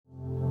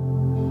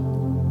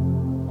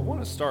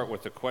want to start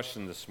with a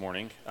question this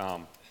morning.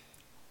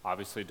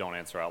 Obviously, don't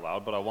answer out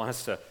loud, but I want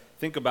us to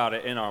think about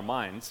it in our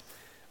minds.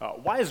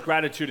 Why is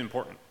gratitude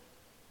important?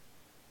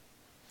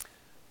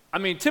 I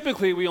mean,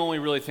 typically we only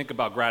really think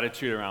about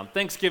gratitude around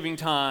Thanksgiving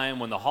time,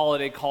 when the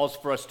holiday calls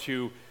for us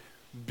to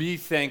be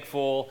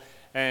thankful,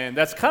 and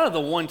that's kind of the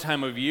one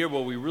time of year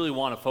where we really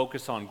want to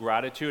focus on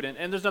gratitude,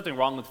 and there's nothing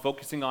wrong with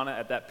focusing on it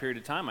at that period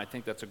of time. I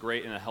think that's a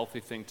great and a healthy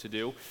thing to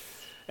do.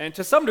 And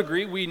to some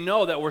degree, we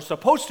know that we're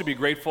supposed to be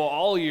grateful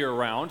all year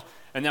round,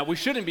 and that we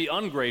shouldn't be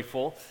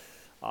ungrateful.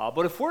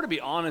 But if we're to be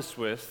honest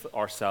with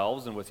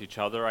ourselves and with each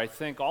other, I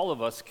think all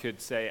of us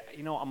could say,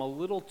 I'm a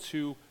little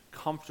too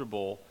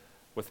comfortable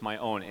with my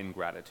own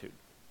ingratitude.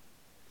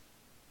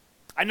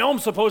 I know I'm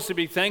supposed to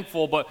be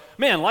thankful, but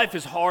man, life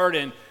is hard,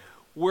 and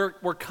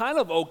we're kind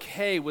of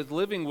okay with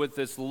living with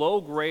this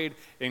low-grade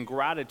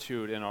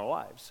ingratitude in our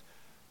lives.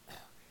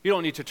 You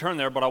don't need to turn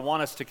there, but I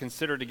want us to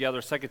consider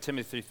together 2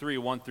 Timothy 3,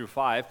 1 through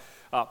 5.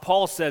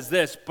 Paul says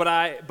this,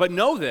 but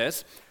know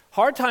this,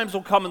 hard times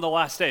will come in the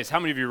last days. How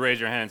many of you raise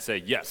your hand and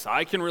say, yes,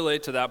 I can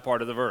relate to that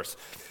part of the verse?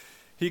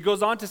 He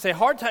goes on to say,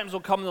 hard times will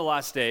come in the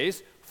last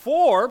days,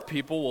 for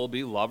people will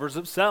be lovers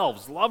of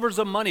selves, lovers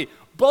of money,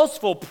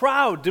 boastful,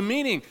 proud,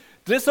 demeaning,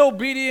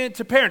 disobedient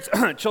to parents,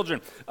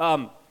 children,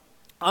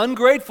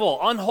 ungrateful,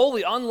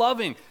 unholy,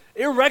 unloving,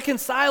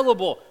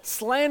 irreconcilable,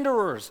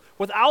 slanderers,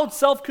 without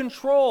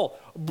self-control,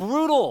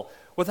 brutal,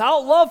 without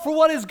love for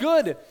what is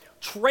good,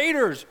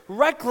 traitors,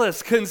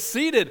 reckless,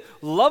 conceited,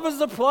 lovers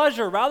of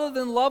pleasure rather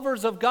than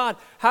lovers of God,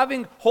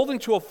 holding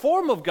to a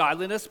form of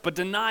godliness but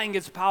denying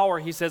its power.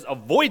 He says,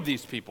 avoid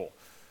these people.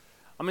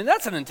 I mean,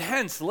 that's an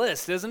intense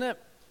list, isn't it?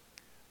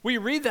 We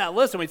read that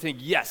list and we think,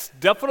 yes,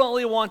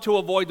 definitely want to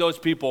avoid those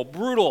people.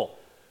 Brutal,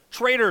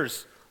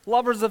 traitors,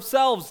 lovers of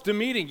selves,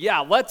 demeaning. Yeah,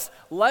 let's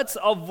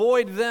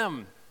avoid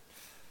them.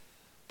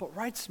 But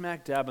right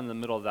smack dab in the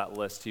middle of that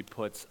list, he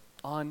puts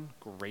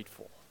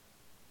ungrateful.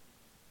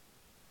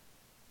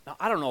 Now,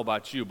 I don't know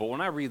about you, but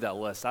when I read that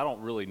list,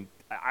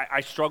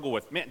 I struggle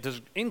with, man, does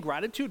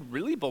ingratitude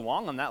really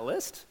belong on that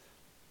list?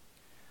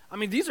 I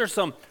mean, these are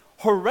some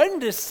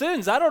horrendous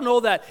sins. I don't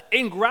know that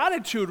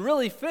ingratitude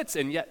really fits,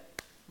 and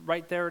yet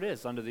right there it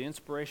is, under the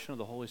inspiration of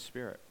the Holy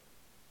Spirit.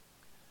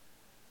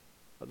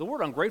 The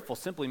word ungrateful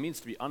simply means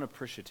to be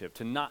unappreciative,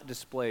 to not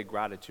display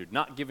gratitude,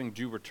 not giving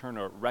due return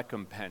or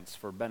recompense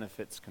for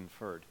benefits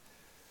conferred.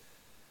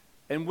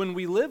 And when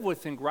we live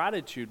with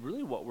ingratitude,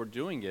 really what we're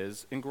doing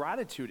is,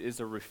 ingratitude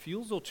is a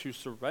refusal to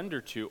surrender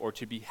to or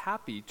to be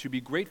happy, to be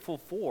grateful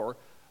for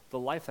the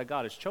life that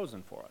God has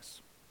chosen for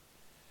us.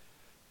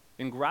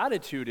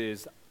 Ingratitude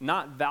is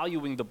not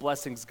valuing the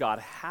blessings God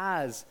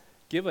has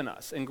given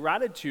us.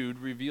 Ingratitude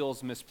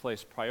reveals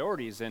misplaced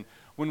priorities, and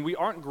when we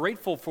aren't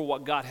grateful for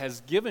what God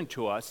has given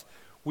to us,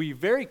 we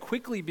very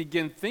quickly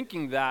begin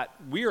thinking that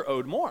we are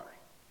owed more.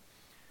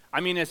 I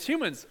mean, as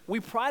humans,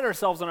 we pride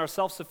ourselves on our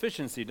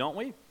self-sufficiency, don't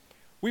we?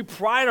 We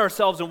pride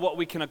ourselves in what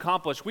we can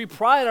accomplish. We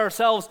pride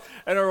ourselves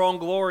in our own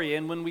glory,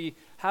 and when we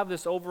have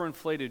this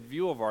overinflated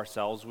view of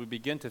ourselves, we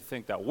begin to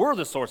think that we're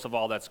the source of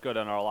all that's good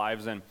in our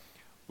lives, and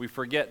we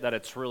forget that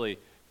it's really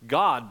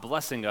God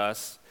blessing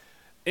us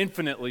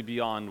infinitely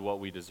beyond what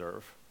we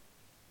deserve.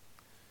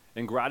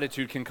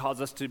 Ingratitude can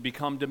cause us to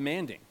become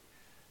demanding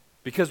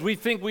because we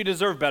think we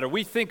deserve better.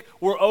 We think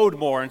we're owed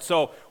more, and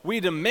so we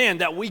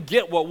demand that we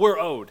get what we're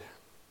owed.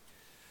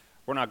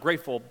 We're not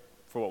grateful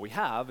for what we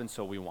have, and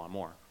so we want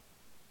more.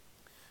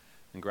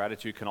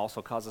 Ingratitude can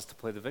also cause us to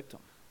play the victim.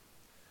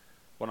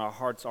 When our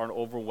hearts aren't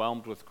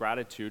overwhelmed with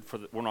gratitude,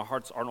 when our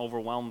hearts aren't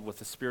overwhelmed with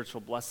the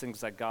spiritual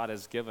blessings that God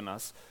has given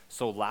us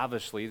so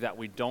lavishly that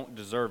we don't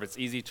deserve, it's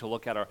easy to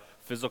look at our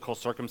physical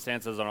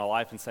circumstances in our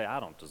life and say, I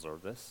don't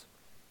deserve this.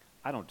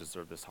 I don't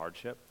deserve this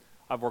hardship.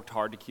 I've worked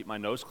hard to keep my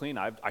nose clean.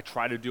 I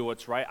try to do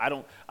what's right.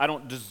 I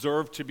don't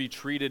deserve to be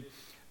treated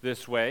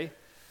this way,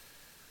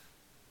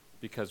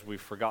 because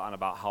we've forgotten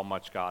about how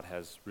much God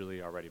has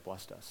really already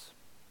blessed us.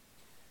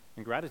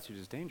 Ingratitude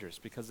is dangerous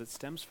because it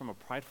stems from a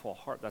prideful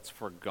heart that's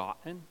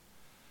forgotten,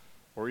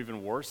 or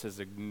even worse, is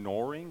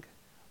ignoring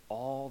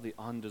all the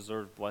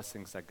undeserved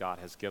blessings that God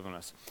has given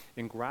us.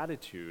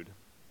 Ingratitude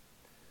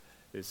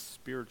is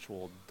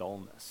spiritual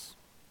dullness,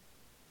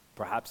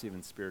 perhaps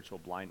even spiritual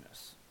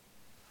blindness.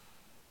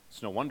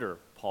 It's no wonder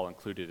Paul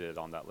included it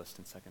on that list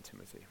in 2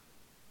 Timothy.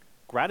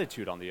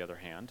 Gratitude, on the other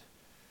hand,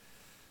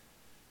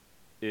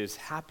 is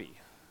happy,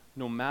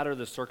 no matter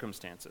the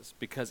circumstances,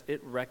 because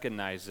it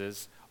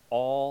recognizes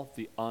all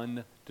the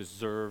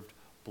undeserved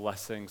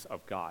blessings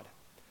of God.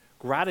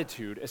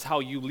 Gratitude is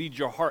how you lead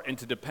your heart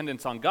into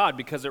dependence on God,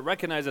 because it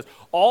recognizes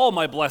all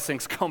my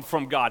blessings come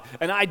from God,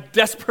 and I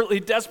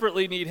desperately,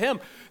 desperately need Him.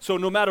 So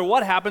no matter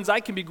what happens, I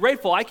can be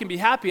grateful, I can be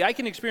happy, I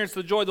can experience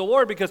the joy of the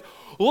Lord, because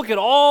look at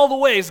all the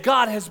ways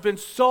God has been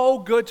so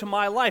good to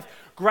my life.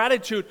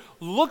 Gratitude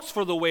looks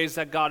for the ways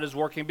that God is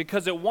working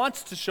because it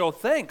wants to show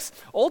thanks.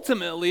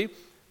 Ultimately,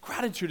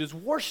 gratitude is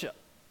worship.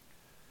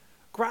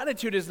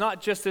 Gratitude is not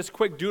just this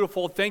quick,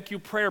 dutiful thank you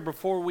prayer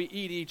before we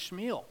eat each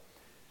meal.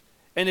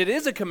 And it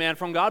is a command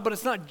from God, but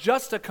it's not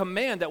just a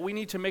command that we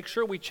need to make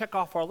sure we check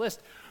off our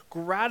list.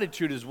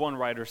 Gratitude, as one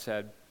writer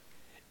said,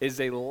 is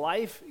a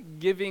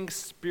life-giving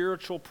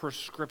spiritual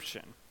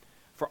prescription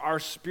for our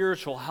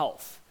spiritual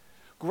health.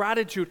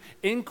 Gratitude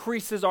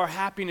increases our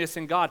happiness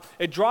in God.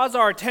 It draws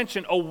our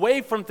attention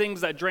away from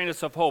things that drain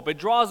us of hope. It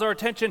draws our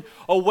attention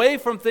away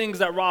from things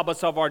that rob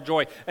us of our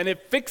joy. And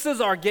it fixes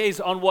our gaze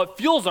on what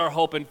fuels our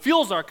hope and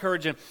fuels our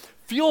courage and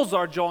fuels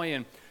our joy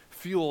and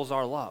fuels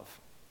our love.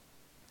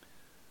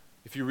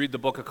 If you read the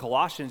book of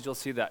Colossians, you'll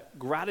see that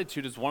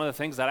gratitude is one of the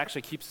things that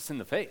actually keeps us in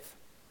the faith.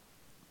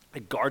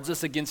 It guards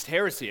us against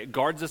heresy. It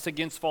guards us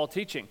against false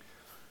teaching.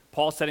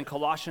 Paul said in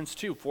Colossians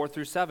 2,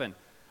 4-7,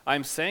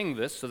 I'm saying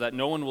this so that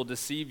no one will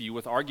deceive you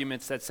with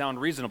arguments that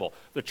sound reasonable.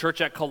 The church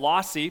at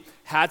Colossae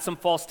had some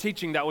false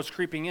teaching that was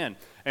creeping in.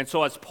 And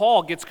so as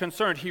Paul gets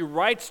concerned, he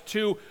writes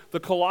to the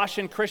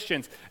Colossian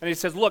Christians and he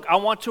says, look, I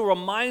want to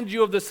remind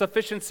you of the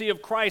sufficiency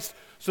of Christ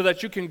so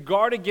that you can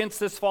guard against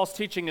this false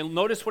teaching. And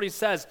notice what he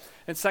says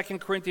in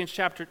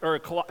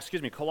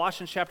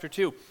Colossians chapter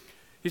 2.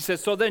 He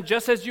says, so then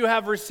just as you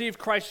have received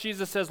Christ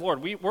Jesus as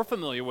Lord, we're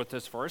familiar with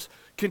this verse,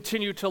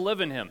 continue to live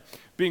in him,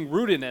 being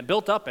rooted and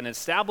built up and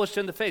established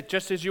in the faith,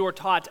 just as you are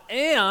taught.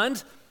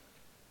 And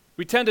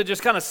we tend to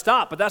just kind of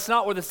stop, but that's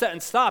not where the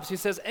sentence stops. He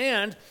says,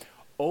 and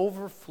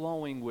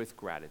overflowing with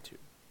gratitude.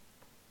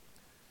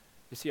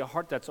 You see, a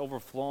heart that's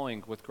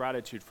overflowing with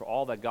gratitude for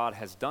all that God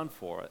has done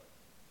for it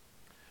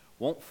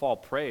won't fall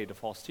prey to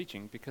false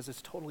teaching because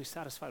it's totally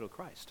satisfied with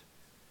Christ.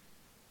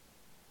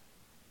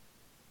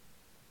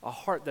 A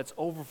heart that's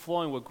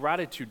overflowing with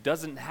gratitude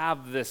doesn't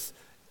have this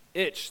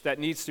itch that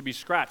needs to be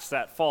scratched,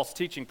 that false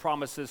teaching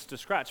promises to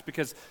scratch,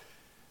 because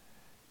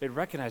it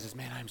recognizes,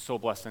 man, I'm so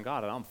blessed in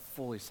God and I'm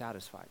fully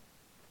satisfied.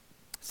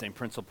 Same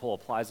principle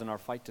applies in our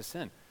fight to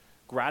sin.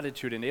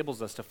 Gratitude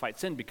enables us to fight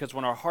sin because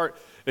when our heart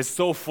is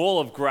so full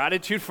of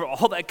gratitude for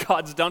all that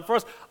God's done for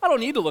us, I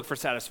don't need to look for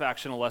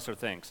satisfaction in lesser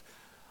things.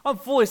 I'm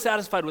fully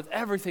satisfied with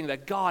everything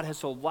that God has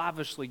so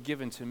lavishly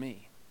given to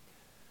me.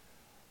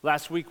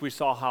 Last week we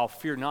saw how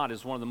fear not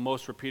is one of the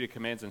most repeated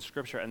commands in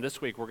Scripture, and this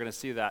week we're going to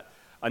see that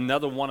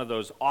another one of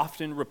those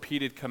often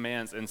repeated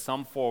commands in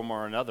some form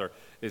or another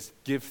is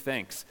give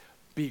thanks,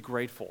 be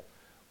grateful.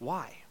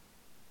 Why?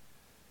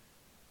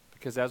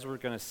 Because as we're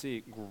going to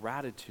see,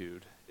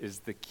 gratitude is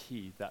the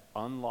key that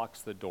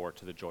unlocks the door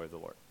to the joy of the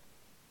Lord.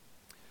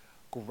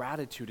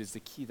 Gratitude is the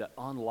key that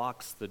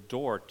unlocks the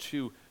door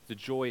to the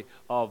joy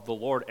of the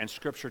Lord. And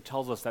Scripture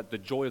tells us that the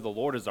joy of the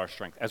Lord is our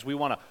strength. As we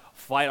want to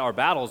fight our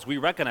battles, we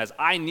recognize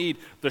I need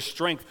the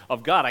strength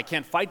of God. I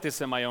can't fight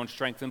this in my own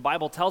strength. And the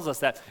Bible tells us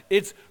that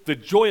it's the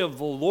joy of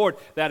the Lord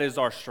that is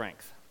our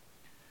strength.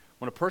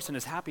 When a person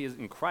is happy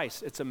in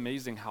Christ, it's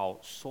amazing how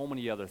so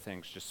many other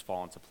things just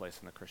fall into place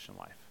in the Christian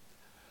life.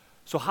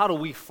 So how do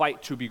we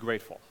fight to be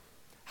grateful?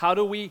 How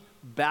do we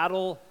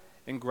battle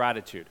in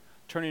gratitude?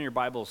 Turn in your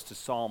Bibles to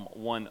Psalm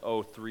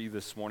 103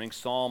 this morning.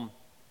 Psalm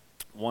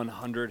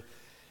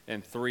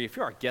 103. If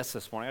you're our guest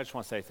this morning, I just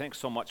want to say thanks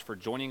so much for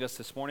joining us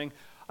this morning.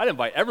 I'd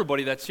invite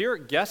everybody that's here,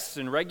 guests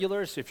and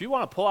regulars, if you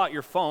want to pull out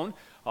your phone,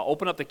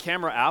 open up the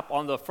camera app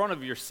on the front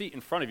of your seat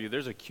in front of you.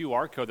 There's a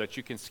QR code that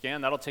you can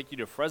scan. That'll take you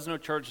to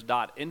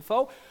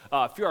fresnochurch.info.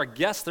 If you're our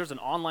guest, there's an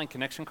online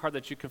connection card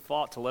that you can fill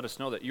out to let us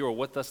know that you are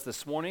with us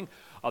this morning.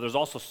 There's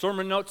also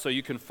sermon notes, so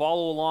you can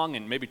follow along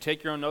and maybe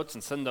take your own notes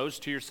and send those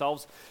to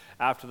yourselves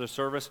after the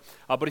service.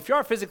 But if you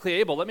are physically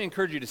able, let me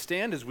encourage you to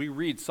stand as we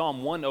read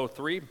Psalm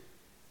 103.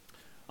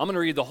 I'm going to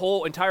read the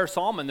whole entire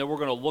psalm, and then we're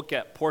going to look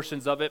at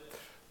portions of it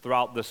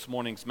throughout this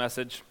morning's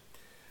message.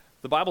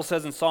 The Bible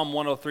says in Psalm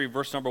 103,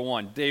 verse number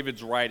 1,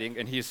 David's writing,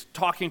 and he's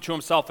talking to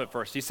himself at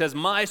first. He says,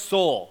 my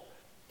soul,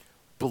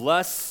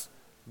 bless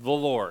the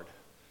Lord.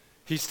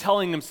 He's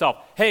telling himself,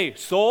 hey,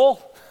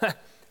 soul,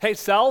 hey,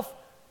 self,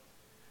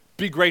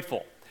 be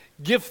grateful.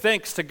 Give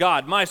thanks to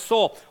God. My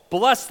soul,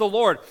 bless the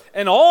Lord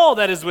and all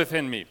that is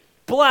within me.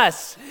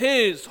 Bless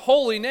his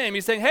holy name.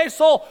 He's saying, hey,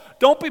 soul,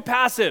 don't be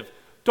passive.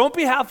 Don't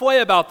be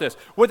halfway about this.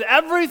 With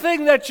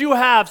everything that you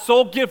have,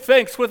 soul, give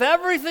thanks. With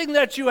everything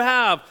that you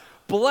have,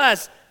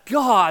 bless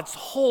God's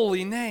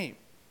holy name.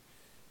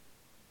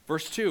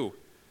 Verse 2.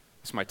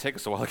 This might take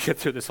us a while to get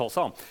through this whole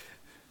psalm.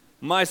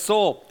 My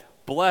soul,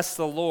 bless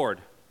the Lord,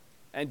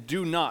 and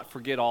do not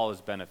forget all his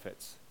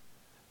benefits.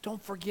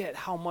 Don't forget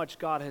how much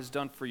God has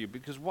done for you.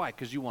 Because why?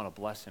 Because you want to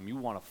bless him. You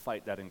want to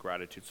fight that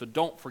ingratitude. So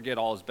don't forget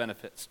all his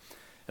benefits.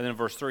 And then in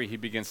verse 3, he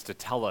begins to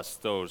tell us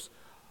those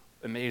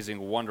amazing,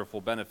 wonderful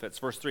benefits.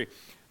 Verse 3,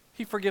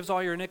 he forgives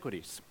all your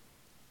iniquities.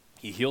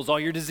 He heals all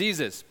your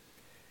diseases.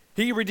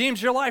 He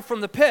redeems your life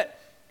from the pit.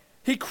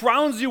 He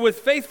crowns you with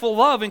faithful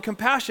love and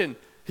compassion.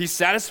 He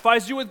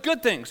satisfies you with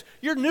good things.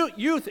 Your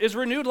youth is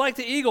renewed like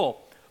the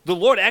eagle. The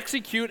Lord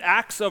execute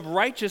acts of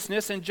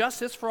righteousness and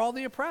justice for all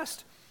the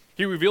oppressed.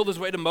 He revealed his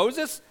way to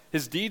Moses,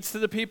 his deeds to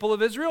the people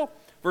of Israel.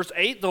 Verse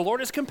 8, the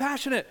Lord is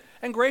compassionate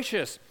and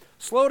gracious,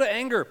 slow to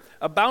anger,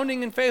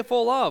 abounding in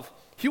faithful love.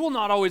 He will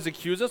not always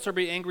accuse us or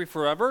be angry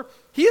forever.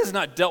 He has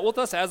not dealt with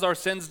us as our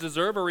sins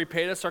deserve or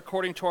repaid us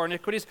according to our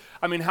iniquities.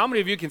 I mean, how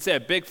many of you can say a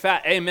big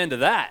fat amen to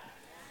that?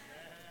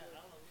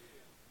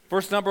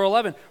 Verse number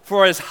 11,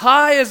 for as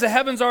high as the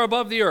heavens are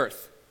above the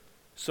earth,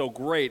 so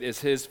great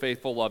is his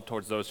faithful love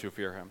towards those who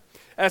fear him.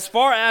 As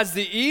far as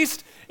the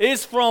east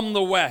is from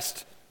the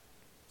west,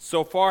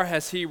 so far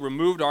has he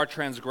removed our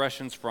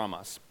transgressions from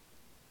us.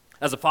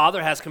 As a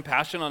father has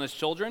compassion on his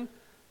children,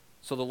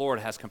 so the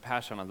Lord has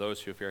compassion on those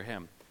who fear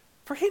him.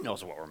 For he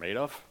knows what we're made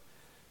of,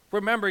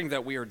 remembering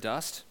that we are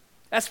dust.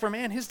 As for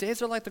man, his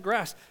days are like the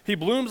grass. He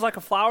blooms like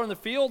a flower in the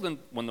field, and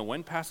when the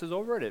wind passes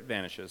over it, it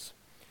vanishes,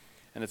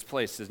 and its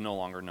place is no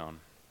longer known.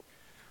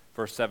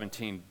 Verse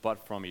 17,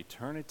 but from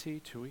eternity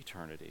to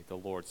eternity, the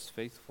Lord's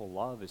faithful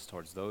love is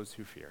towards those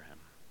who fear him,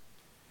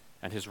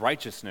 and his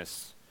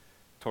righteousness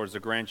towards the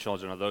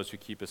grandchildren of those who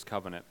keep his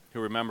covenant, who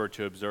remember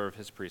to observe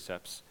his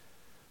precepts.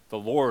 The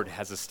Lord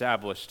has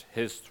established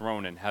his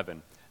throne in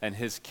heaven, and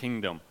his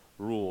kingdom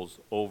rules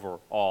over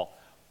all.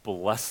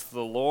 Bless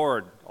the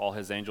Lord, all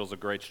his angels of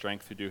great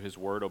strength who do his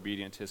word,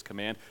 obedient to his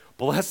command.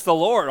 Bless the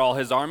Lord, all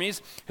his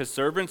armies, his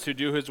servants who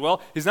do his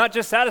will. He's not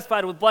just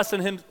satisfied with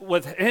blessing him,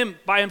 with him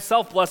by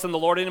himself blessing the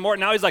Lord anymore.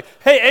 Now he's like,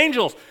 hey,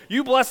 angels,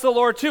 you bless the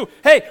Lord too.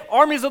 Hey,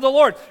 armies of the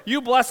Lord, you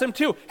bless him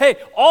too. Hey,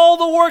 all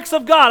the works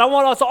of God, I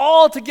want us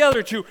all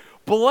together to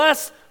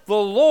bless the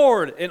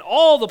Lord in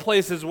all the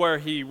places where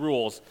he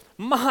rules.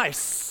 My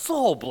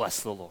soul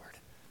bless the Lord.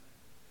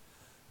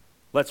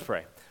 Let's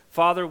pray.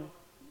 Father,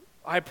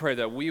 I pray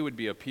that we would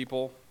be a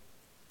people,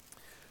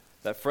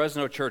 that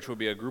Fresno Church would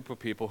be a group of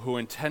people who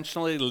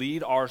intentionally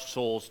lead our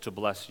souls to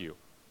bless you.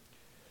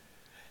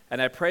 And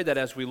I pray that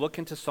as we look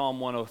into Psalm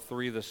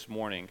 103 this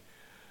morning,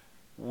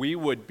 we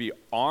would be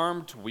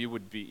armed, we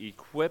would be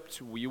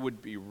equipped, we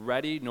would be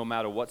ready no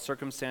matter what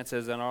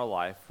circumstances in our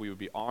life. We would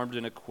be armed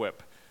and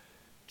equipped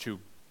to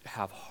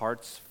have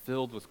hearts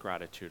filled with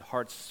gratitude,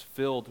 hearts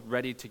filled,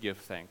 ready to give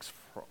thanks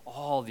for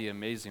all the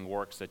amazing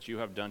works that you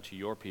have done to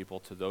your people,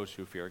 to those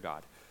who fear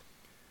God.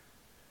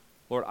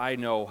 Lord, I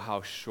know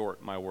how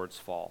short my words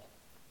fall.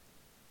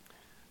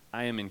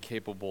 I am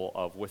incapable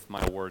of, with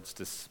my words,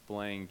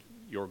 displaying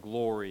your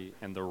glory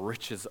and the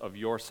riches of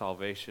your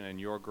salvation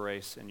and your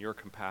grace and your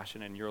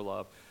compassion and your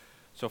love.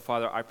 So,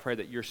 Father, I pray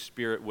that your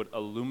Spirit would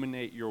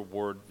illuminate your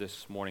word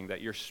this morning,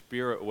 that your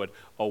Spirit would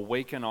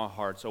awaken our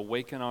hearts,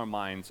 awaken our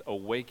minds,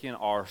 awaken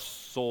our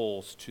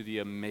souls to the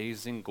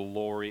amazing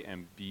glory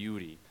and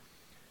beauty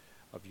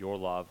of your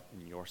love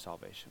and your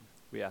salvation.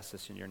 We ask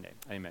this in your name.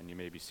 Amen. You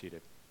may be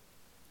seated.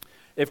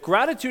 If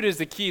gratitude is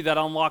the key that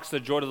unlocks the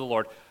joy of the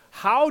Lord,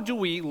 how do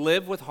we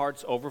live with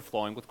hearts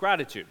overflowing with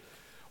gratitude?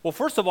 Well,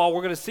 first of all,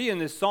 we're going to see in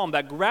this psalm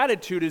that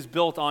gratitude is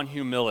built on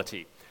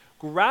humility.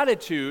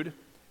 Gratitude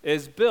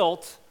is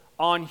built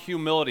on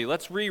humility.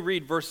 Let's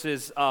reread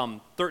verses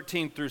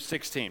 13 through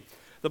 16.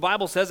 The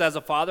Bible says, as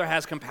a father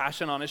has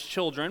compassion on his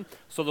children,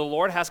 so the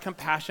Lord has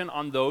compassion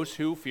on those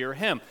who fear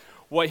him.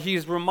 What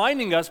he's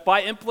reminding us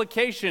by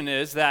implication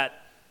is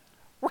that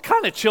we're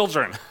kind of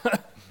children.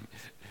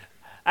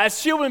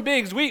 As human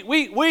beings,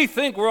 we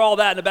think we're all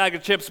that in a bag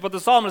of chips, but the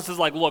psalmist is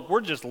like, look,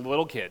 we're just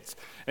little kids.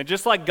 And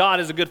just like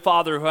God is a good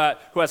father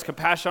who has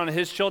compassion on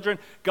his children,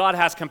 God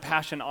has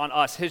compassion on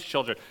us, his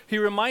children. He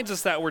reminds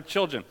us that we're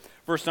children.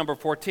 Verse number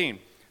 14,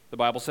 the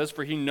Bible says,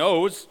 for he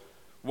knows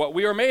what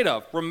we are made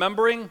of,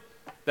 remembering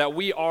that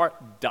we are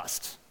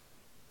dust.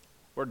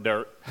 We're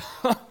dirt.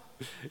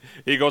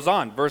 He goes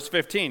on, verse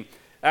 15,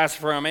 as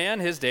for a man,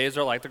 his days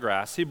are like the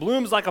grass. He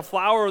blooms like a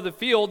flower of the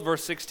field,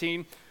 verse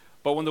 16,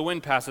 but when the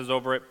wind passes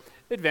over it,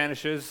 it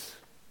vanishes.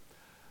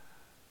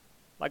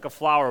 Like a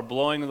flower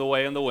blowing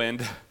away in the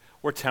wind.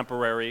 We're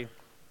temporary.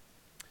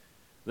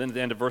 Then at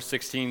the end of verse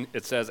 16,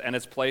 it says, and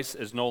its place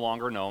is no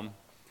longer known.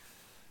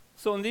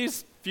 So in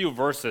these few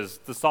verses,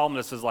 the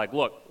psalmist is like,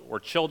 look, we're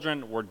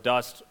children, we're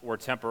dust, we're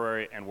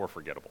temporary, and we're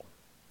forgettable.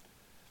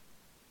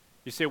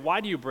 You say,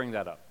 why do you bring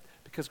that up?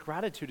 Because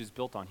gratitude is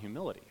built on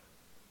humility.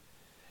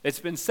 It's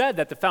been said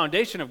that the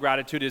foundation of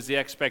gratitude is the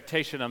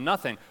expectation of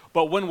nothing.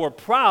 But when we're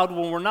proud,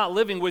 when we're not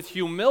living with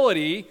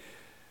humility,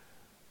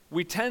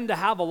 we tend to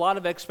have a lot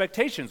of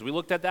expectations. We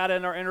looked at that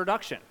in our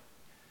introduction.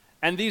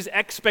 And these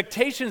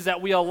expectations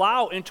that we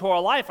allow into our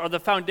life are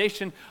the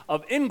foundation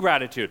of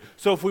ingratitude.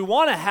 So if we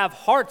want to have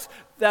hearts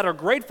that are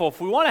grateful,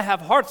 if we want to have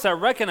hearts that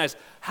recognize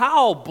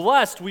how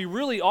blessed we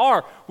really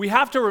are, we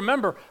have to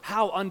remember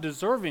how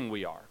undeserving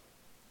we are.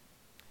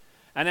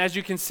 And as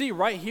you can see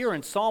right here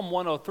in Psalm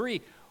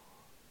 103,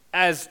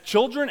 as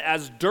children,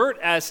 as dirt,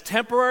 as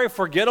temporary,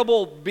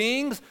 forgettable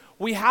beings,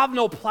 we have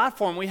no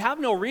platform, we have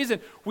no reason,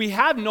 we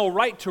have no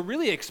right to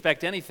really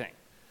expect anything.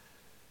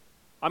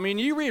 I mean,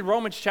 you read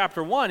Romans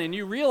chapter 1 and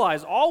you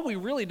realize all we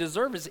really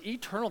deserve is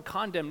eternal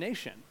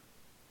condemnation.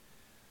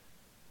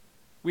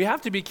 We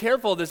have to be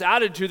careful of this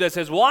attitude that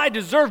says, well, I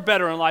deserve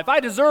better in life, I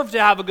deserve to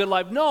have a good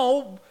life.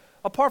 No,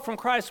 apart from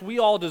Christ, we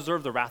all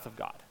deserve the wrath of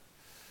God.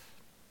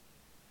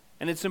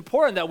 And it's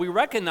important that we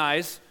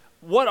recognize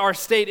what our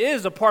state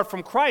is apart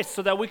from Christ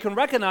so that we can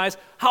recognize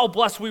how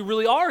blessed we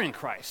really are in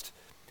Christ.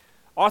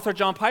 Author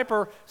John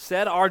Piper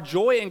said, our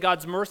joy in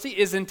God's mercy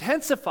is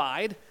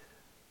intensified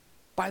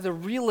by the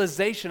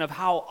realization of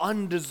how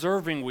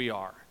undeserving we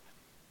are.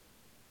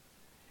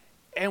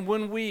 And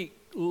when we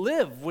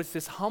live with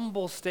this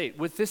humble state,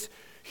 with this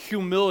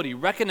humility,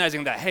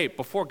 recognizing that, hey,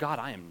 before God,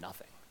 I am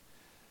nothing.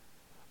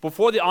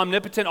 Before the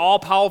omnipotent,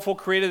 all-powerful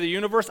creator of the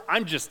universe,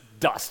 I'm just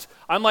dust.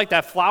 I'm like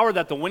that flower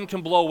that the wind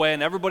can blow away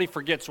and everybody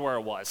forgets where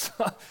it was.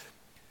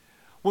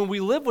 When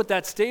we live with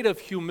that state of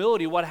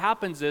humility, what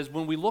happens is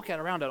when we look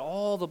around at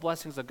all the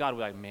blessings of God,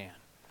 we're like, man,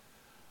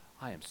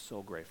 I am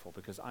so grateful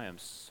because I am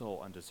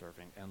so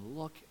undeserving. And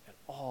look at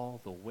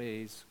all the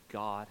ways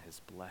God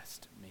has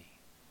blessed me.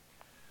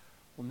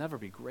 We'll never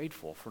be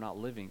grateful for not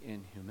living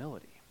in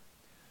humility.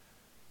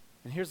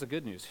 And here's the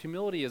good news.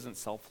 Humility isn't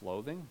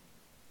self-loathing.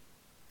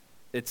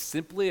 It's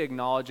simply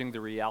acknowledging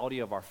the reality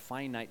of our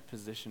finite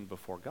position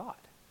before God.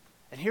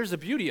 And here's the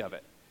beauty of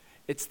it.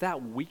 It's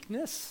that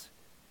weakness.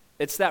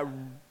 It's that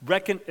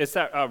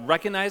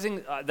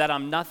recognizing that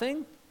I'm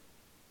nothing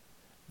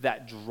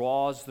that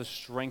draws the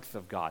strength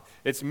of God.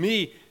 It's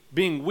me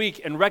being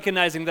weak and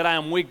recognizing that I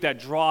am weak that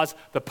draws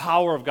the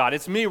power of God.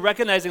 It's me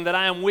recognizing that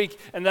I am weak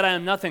and that I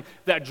am nothing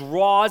that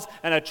draws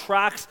and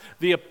attracts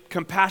the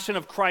compassion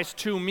of Christ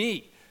to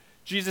me.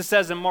 Jesus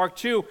says in Mark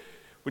 2,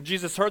 when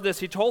Jesus heard this,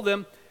 he told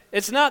them,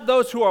 it's not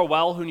those who are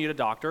well who need a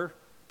doctor,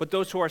 but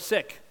those who are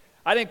sick.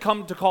 I didn't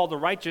come to call the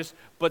righteous,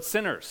 but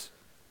sinners.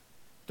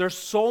 There's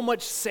so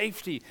much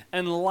safety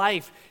and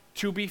life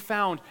to be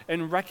found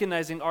in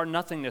recognizing our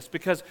nothingness.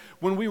 Because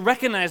when we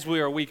recognize we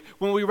are weak,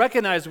 when we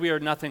recognize we are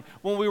nothing,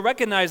 when we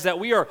recognize that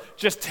we are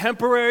just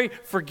temporary,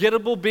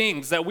 forgettable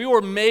beings, that we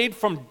were made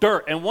from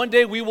dirt, and one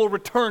day we will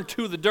return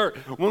to the dirt.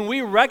 When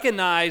we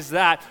recognize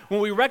that,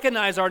 when we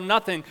recognize our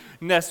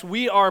nothingness,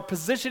 we are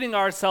positioning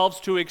ourselves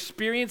to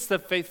experience the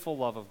faithful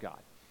love of God.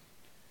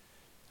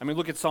 I mean,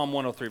 look at Psalm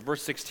 103,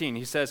 verse 16.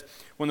 He says,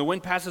 when the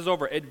wind passes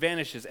over, it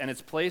vanishes, and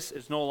its place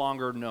is no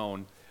longer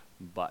known,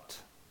 but...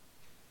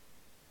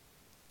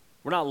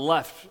 We're not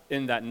left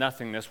in that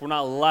nothingness. We're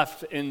not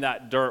left in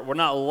that dirt. We're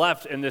not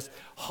left in this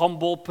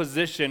humble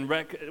position.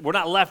 We're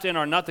not left in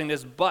our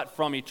nothingness, but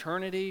from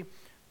eternity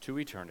to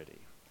eternity.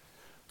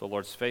 The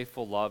Lord's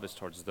faithful love is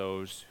towards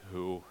those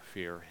who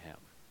fear him.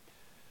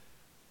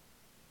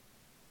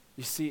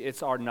 You see,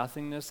 it's our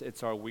nothingness,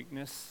 it's our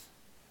weakness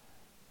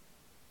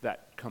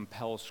that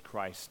compels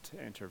Christ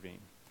to intervene.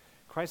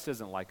 Christ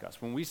isn't like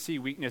us. When we see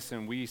weakness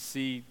and we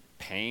see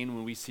pain,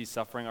 when we see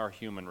suffering, our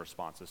human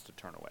response is to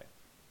turn away,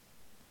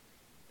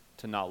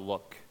 to not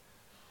look,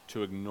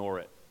 to ignore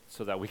it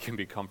so that we can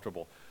be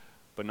comfortable,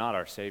 but not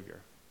our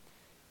Savior.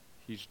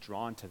 He's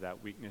drawn to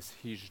that weakness.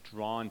 He's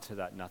drawn to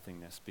that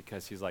nothingness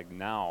because he's like,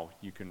 now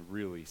you can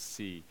really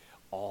see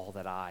all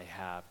that I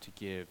have to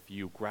give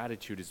you.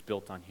 Gratitude is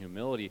built on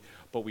humility,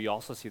 but we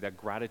also see that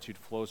gratitude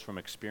flows from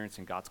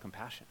experiencing God's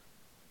compassion.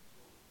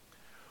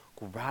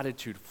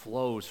 Gratitude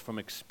flows from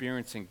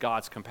experiencing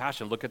God's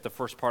compassion. Look at the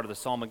first part of the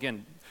psalm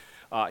again.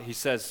 He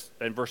says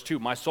in verse 2,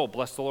 my soul,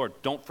 bless the Lord.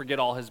 Don't forget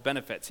all his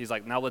benefits. He's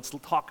like, now let's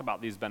talk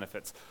about these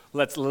benefits.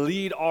 Let's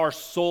lead our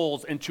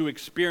souls into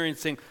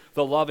experiencing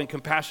the love and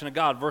compassion of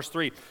God. Verse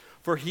 3,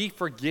 for he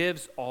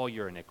forgives all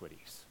your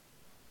iniquities.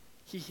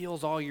 He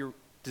heals all your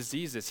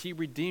diseases. He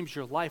redeems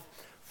your life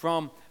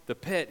from the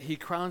pit. He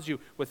crowns you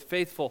with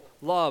faithful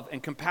love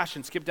and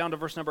compassion. Skip down to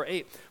verse number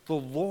 8. The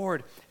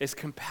Lord is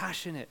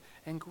compassionate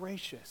and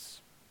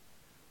gracious,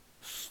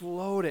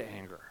 slow to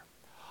anger,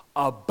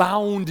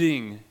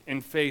 abounding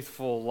in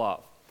faithful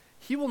love.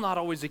 He will not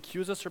always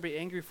accuse us or be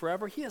angry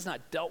forever. He has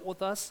not dealt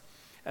with us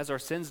as our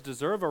sins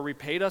deserve or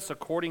repaid us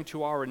according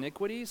to our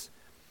iniquities.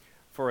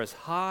 For as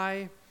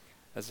high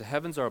as the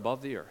heavens are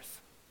above the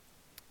earth,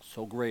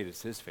 so great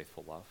is his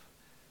faithful love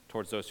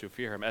towards those who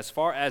fear him. As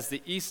far as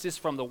the east is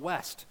from the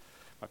west,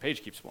 my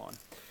page keeps blowing,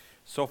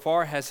 so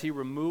far has he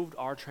removed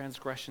our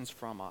transgressions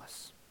from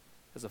us.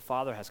 As a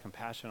father has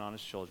compassion on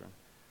his children,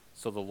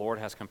 so the Lord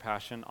has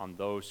compassion on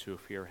those who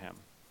fear him.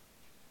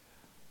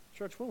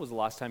 Church, when was the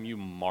last time you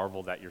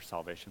marveled at your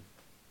salvation?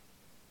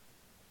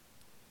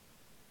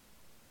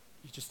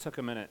 You just took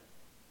a minute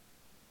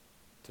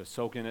to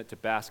soak in it, to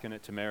bask in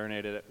it, to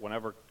marinate in it,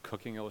 whatever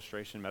cooking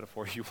illustration,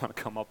 metaphor you want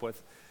to come up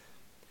with.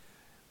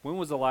 When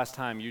was the last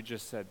time you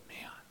just said,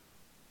 man,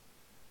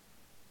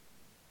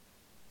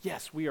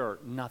 yes, we are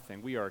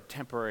nothing. We are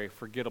temporary,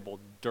 forgettable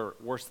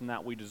dirt. Worse than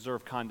that, we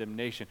deserve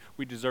condemnation.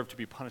 We deserve to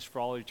be punished for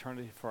all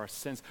eternity for our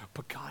sins.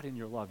 But God, in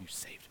your love, you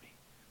saved me.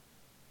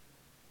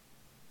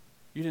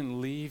 You didn't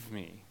leave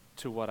me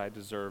to what I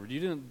deserved. You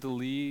didn't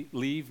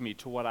leave me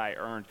to what I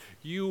earned.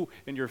 You,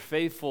 in your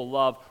faithful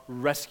love,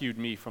 rescued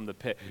me from the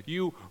pit.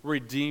 You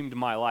redeemed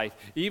my life.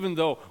 Even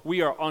though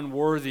we are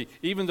unworthy,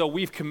 even though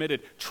we've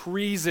committed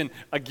treason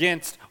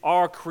against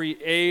our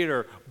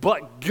Creator,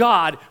 but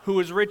God, who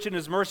is rich in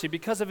his mercy,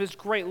 because of his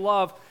great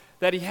love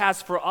that he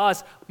has for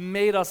us,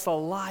 made us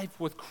alive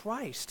with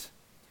Christ.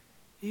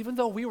 Even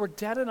though we were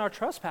dead in our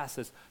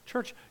trespasses.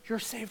 Church, you're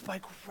saved by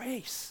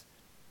grace.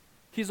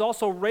 He's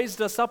also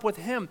raised us up with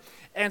him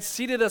and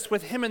seated us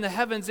with him in the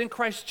heavens in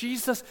Christ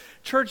Jesus.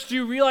 Church, do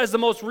you realize the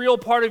most real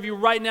part of you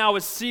right now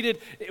is seated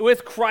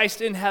with Christ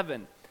in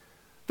heaven?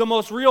 The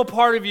most real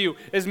part of you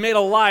is made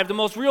alive. The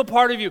most real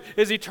part of you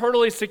is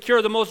eternally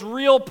secure. The most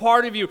real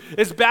part of you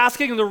is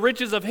basking in the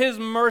riches of his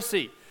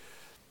mercy.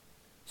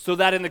 so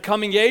that in the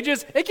coming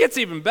ages, it gets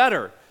even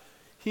better.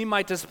 He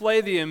might display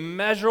the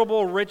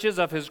immeasurable riches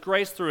of his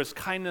grace through his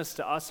kindness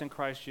to us in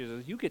Christ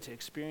Jesus. You get to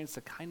experience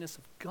the kindness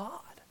of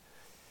God.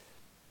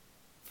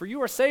 For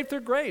you are saved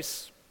through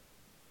grace.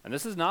 And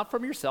this is not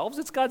from yourselves,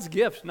 it's God's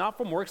gift, not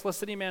from works,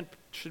 lest any man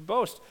should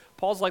boast.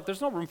 Paul's like,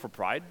 there's no room for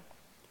pride.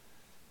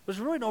 There's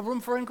really no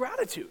room for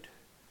ingratitude.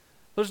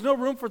 There's no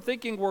room for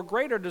thinking we're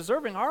great or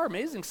deserving. Our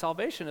amazing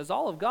salvation is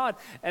all of God.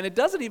 And it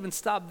doesn't even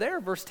stop there.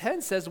 Verse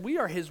 10 says we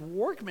are his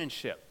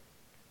workmanship,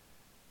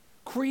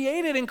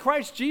 created in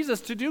Christ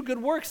Jesus to do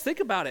good works. Think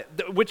about it,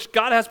 which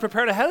God has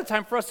prepared ahead of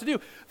time for us to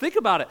do. Think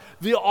about it.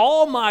 The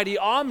almighty,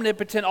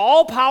 omnipotent,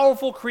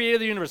 all-powerful creator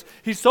of the universe.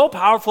 He's so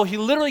powerful, he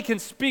literally can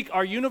speak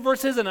our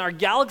universes and our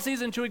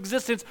galaxies into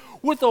existence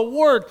with a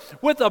word,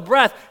 with a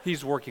breath.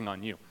 He's working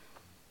on you.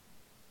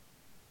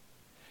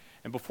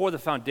 And before the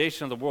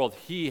foundation of the world,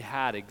 he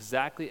had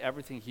exactly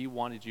everything he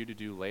wanted you to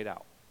do laid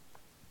out.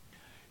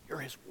 You're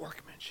his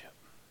workmanship.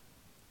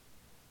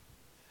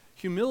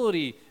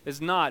 Humility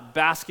is not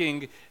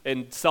basking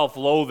in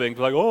self-loathing,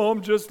 like, oh,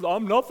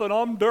 I'm nothing,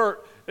 I'm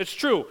dirt. It's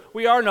true,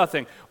 we are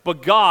nothing,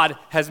 but God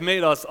has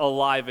made us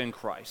alive in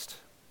Christ.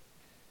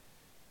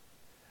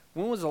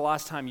 When was the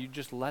last time you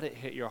just let it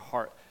hit your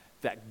heart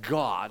that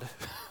God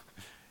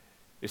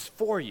is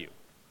for you?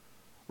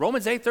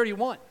 Romans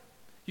 8:31.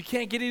 You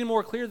can't get any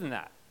more clear than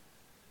that.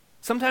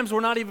 Sometimes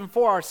we're not even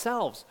for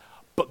ourselves,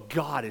 but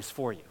God is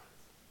for you.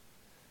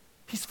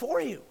 He's for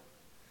you.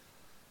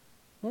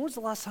 When was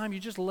the last time you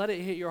just let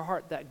it hit your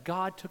heart that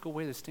God took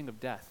away the sting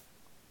of death?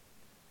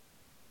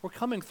 We're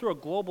coming through a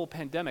global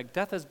pandemic.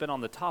 Death has been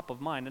on the top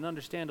of mind, and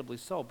understandably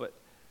so, but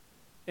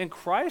in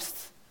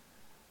Christ,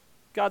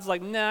 God's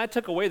like, nah, I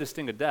took away the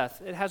sting of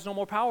death. It has no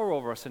more power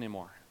over us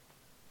anymore.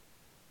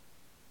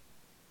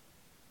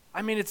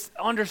 I mean, it's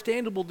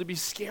understandable to be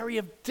scary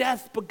of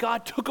death, but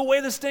God took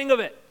away the sting of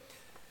it.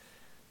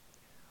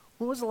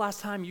 When was the last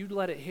time you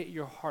let it hit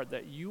your heart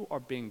that you are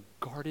being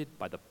guarded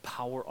by the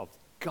power of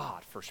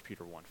God, 1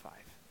 Peter 1:5?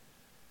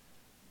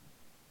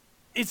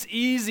 It's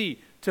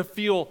easy to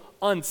feel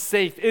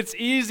unsafe. It's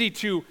easy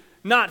to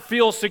not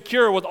feel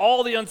secure with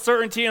all the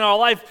uncertainty in our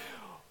life.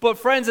 But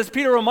friends, as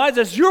Peter reminds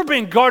us, you're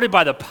being guarded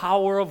by the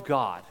power of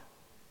God.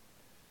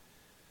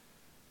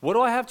 What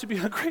do I have to be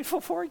ungrateful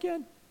for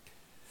again?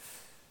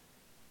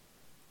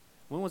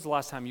 When was the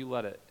last time you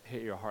let it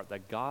hit your heart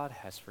that God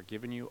has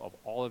forgiven you of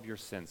all of your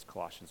sins,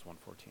 Colossians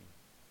 1:14?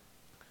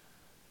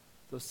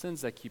 Those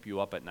sins that keep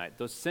you up at night,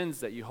 those sins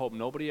that you hope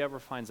nobody ever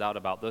finds out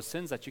about, those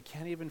sins that you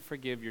can't even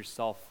forgive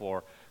yourself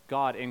for,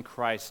 God in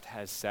Christ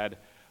has said,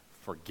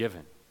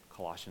 forgiven,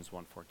 Colossians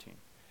 1:14.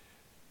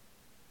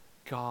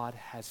 God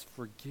has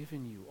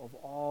forgiven you of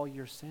all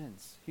your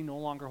sins. He no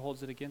longer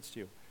holds it against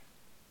you.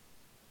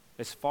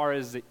 As far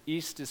as the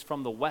east is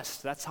from the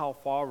west, that's how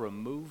far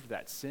removed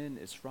that sin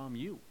is from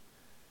you.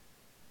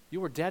 You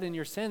were dead in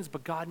your sins,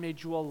 but God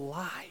made you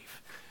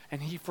alive,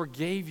 and he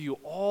forgave you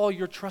all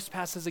your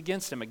trespasses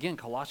against him. Again,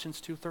 Colossians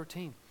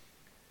 2:13.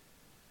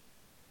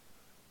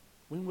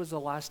 When was the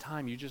last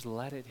time you just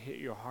let it hit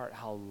your heart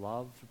how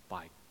loved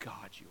by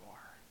God you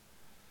are?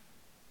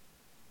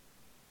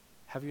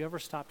 Have you ever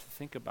stopped to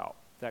think about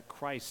that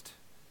Christ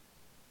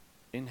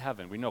in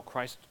heaven, we know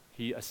Christ,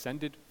 he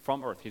ascended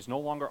from earth. He's no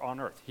longer on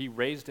earth. He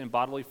raised in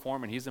bodily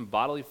form, and he's in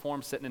bodily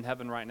form sitting in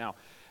heaven right now.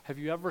 Have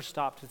you ever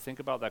stopped to think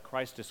about that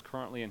Christ is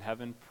currently in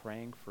heaven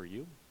praying for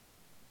you?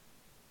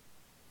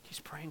 He's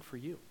praying for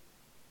you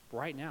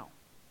right now.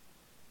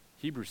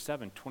 Hebrews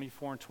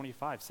 7:24 and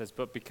 25 says,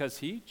 but because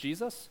he,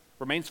 Jesus,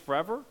 remains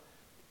forever,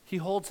 he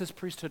holds his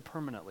priesthood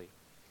permanently.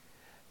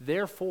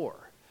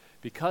 Therefore,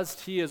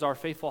 because he is our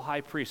faithful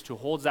high priest who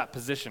holds that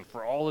position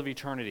for all of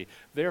eternity,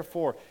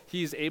 therefore,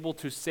 he is able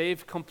to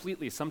save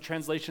completely. Some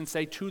translations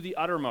say to the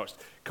uttermost,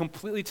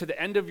 completely to the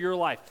end of your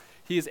life.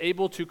 He is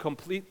able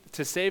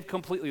to save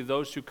completely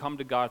those who come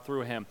to God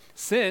through him,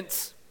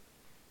 since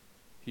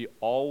he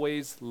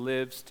always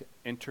lives to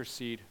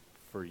intercede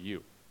for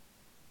you.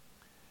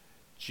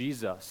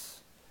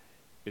 Jesus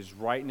is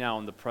right now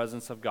in the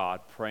presence of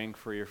God praying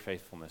for your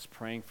faithfulness,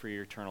 praying for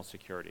your eternal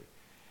security.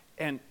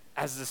 And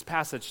as this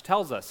passage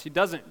tells us, he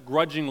doesn't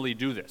grudgingly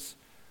do this.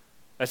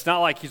 It's not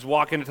like he's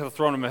walking into the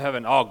throne room of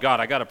heaven, oh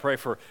God, I got to pray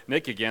for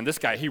Nick again. This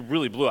guy, he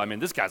really blew it. I mean,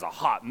 this guy's a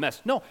hot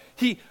mess. No,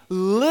 he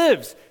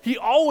lives. He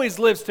always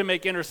lives to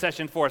make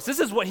intercession for us. This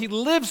is what he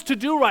lives to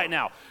do right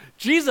now.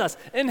 Jesus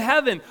in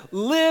heaven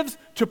lives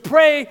to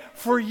pray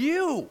for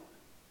you.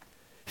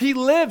 He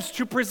lives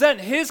to present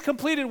his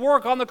completed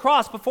work on the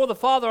cross before the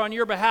Father on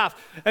your behalf.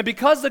 And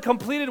because the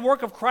completed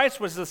work of Christ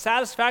was the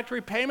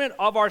satisfactory payment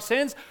of our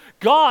sins,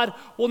 God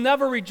will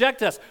never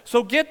reject us.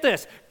 So get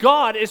this,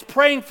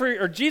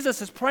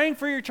 Jesus is praying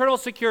for your eternal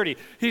security.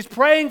 He's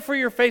praying for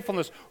your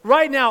faithfulness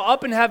right now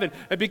up in heaven.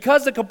 And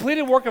because the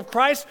completed work of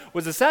Christ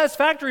was the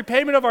satisfactory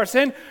payment of our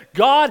sin,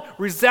 God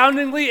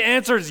resoundingly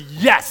answers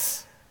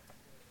yes.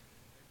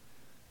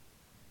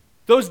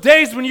 Those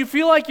days when you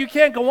feel like you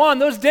can't go on,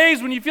 those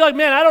days when you feel like,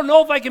 man, I don't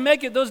know if I can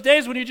make it, those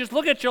days when you just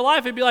look at your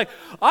life and be like,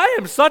 I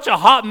am such a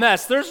hot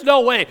mess. There's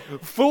no way.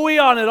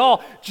 Phooey on it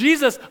all.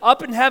 Jesus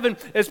up in heaven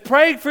is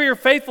praying for your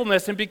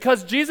faithfulness, and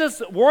because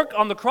Jesus' work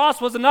on the cross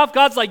was enough,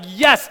 God's like,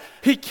 yes,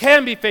 he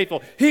can be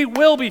faithful. He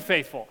will be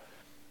faithful.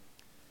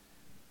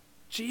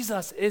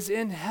 Jesus is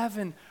in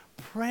heaven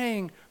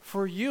praying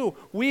for you.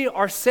 We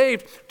are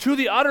saved to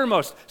the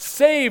uttermost,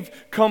 saved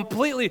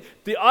completely.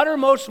 The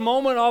uttermost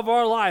moment of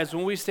our lives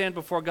when we stand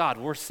before God,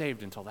 we're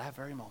saved until that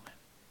very moment.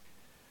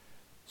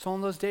 So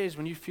on those days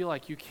when you feel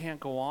like you can't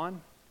go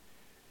on,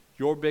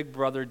 your big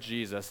brother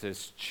Jesus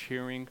is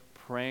cheering,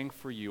 praying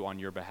for you on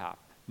your behalf,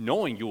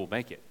 knowing you will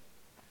make it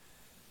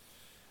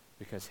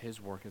because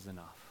his work is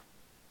enough.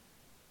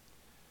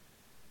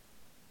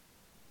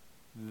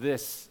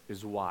 This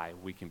is why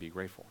we can be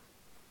grateful.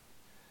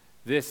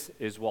 This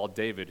is why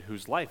David,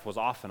 whose life was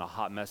often a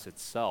hot mess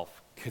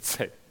itself, could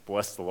say,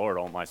 bless the Lord,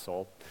 O my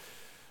soul.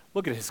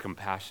 Look at his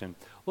compassion.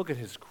 Look at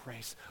his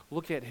grace.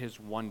 Look at his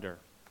wonder.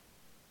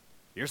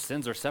 Your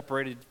sins are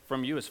separated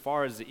from you as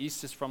far as the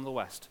east is from the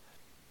west.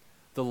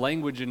 The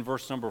language in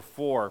verse number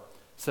 4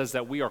 says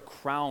that we are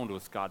crowned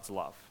with God's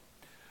love.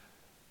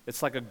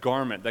 It's like a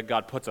garment that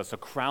God puts us, a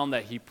crown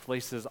that he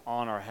places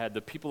on our head.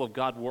 The people of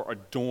God were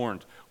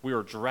adorned. We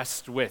are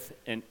dressed with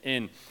and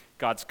in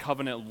God's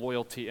covenant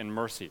loyalty and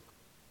mercy.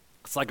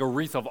 It's like a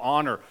wreath of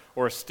honor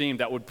or esteem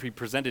that would be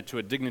presented to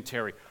a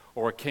dignitary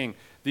or a king.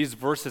 These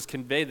verses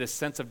convey this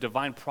sense of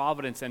divine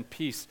providence and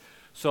peace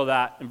so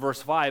that, in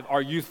verse 5,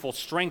 our youthful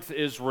strength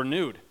is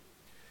renewed.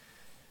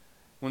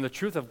 When the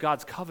truth of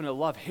God's covenant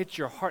love hits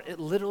your heart, it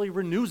literally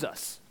renews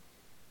us.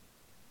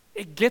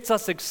 It gets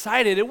us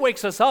excited. It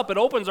wakes us up. It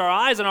opens our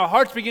eyes and our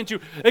hearts begin to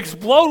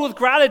explode with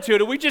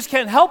gratitude. And we just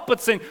can't help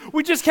but sing.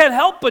 We just can't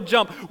help but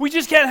jump. We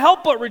just can't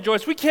help but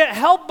rejoice. We can't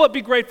help but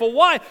be grateful.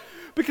 Why?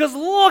 Because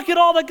look at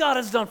all that God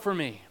has done for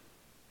me.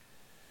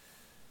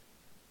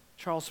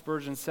 Charles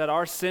Spurgeon said,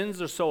 our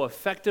sins are so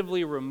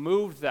effectively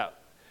removed that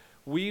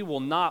we will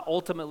not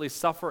ultimately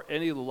suffer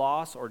any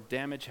loss or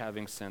damage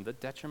having sinned. The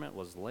detriment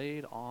was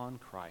laid on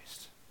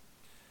Christ.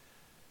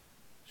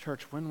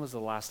 Church, when was the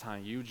last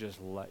time you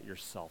just let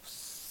yourself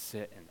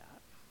sit in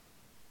that?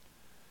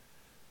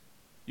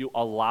 You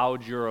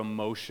allowed your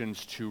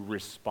emotions to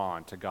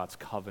respond to God's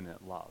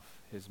covenant love,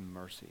 his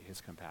mercy,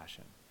 his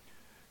compassion.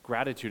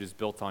 Gratitude is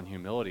built on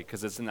humility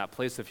because it's in that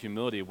place of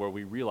humility where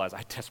we realize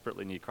I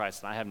desperately need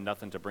Christ and I have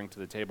nothing to bring to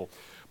the table.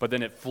 But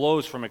then it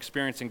flows from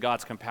experiencing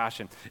God's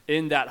compassion.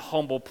 In that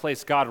humble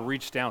place, God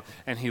reached down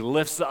and he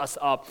lifts us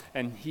up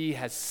and he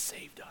has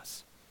saved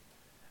us.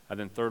 And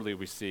then thirdly,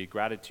 we see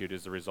gratitude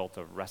is the result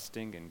of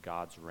resting in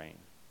God's reign.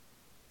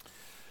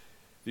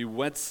 The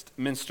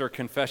Westminster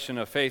Confession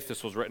of Faith,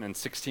 this was written in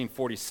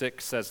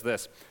 1646, says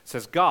this. It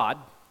says, God,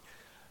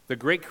 the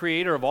great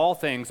creator of all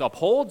things,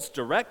 upholds,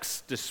 directs,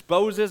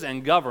 disposes,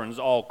 and governs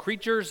all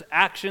creatures,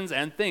 actions,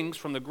 and things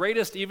from the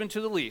greatest even to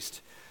the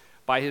least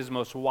by his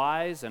most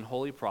wise and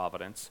holy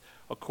providence,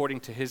 according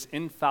to his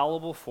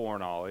infallible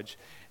foreknowledge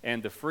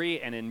and the free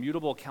and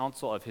immutable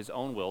counsel of his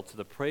own will, to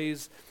the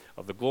praise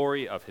of the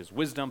glory of his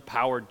wisdom,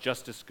 power,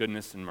 justice,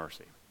 goodness, and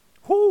mercy.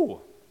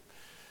 Whoo!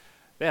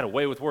 They had a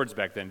way with words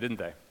back then, didn't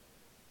they?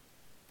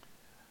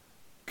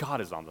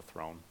 God is on the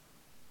throne.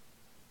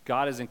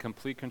 God is in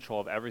complete control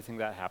of everything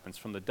that happens,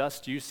 from the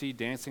dust you see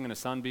dancing in a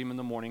sunbeam in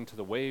the morning, to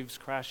the waves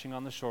crashing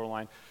on the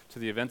shoreline, to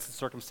the events and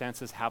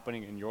circumstances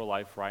happening in your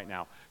life right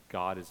now.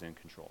 God is in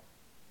control.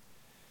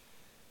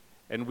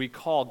 And we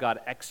call God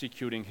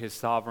executing his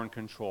sovereign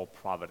control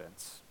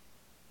providence.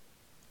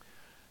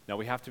 Now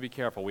we have to be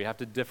careful. We have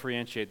to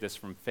differentiate this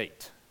from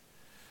fate.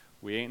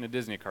 We ain't in a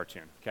Disney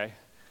cartoon, okay?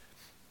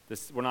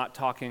 We're not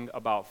talking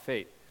about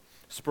fate.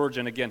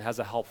 Spurgeon, again, has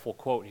a helpful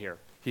quote here.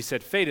 He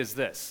said, fate is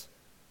this.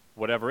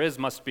 Whatever is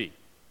must be.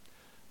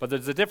 But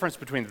there's a difference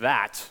between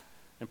that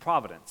and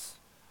providence.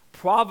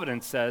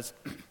 Providence says,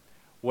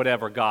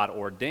 whatever God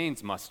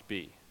ordains must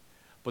be.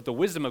 But the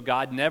wisdom of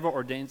God never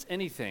ordains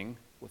anything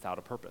without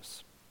a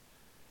purpose.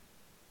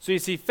 So you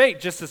see, fate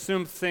just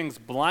assumes things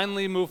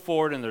blindly move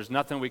forward and there's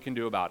nothing we can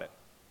do about it.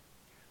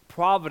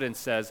 Providence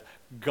says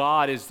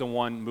God is the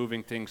one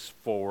moving things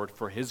forward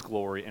for his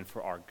glory and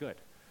for our good.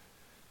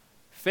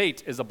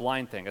 Fate is a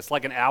blind thing. It's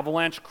like an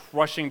avalanche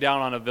crushing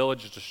down on a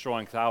village,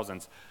 destroying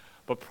thousands.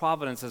 But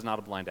providence is not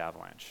a blind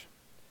avalanche.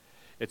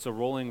 It's a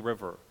rolling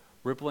river,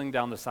 rippling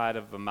down the side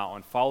of a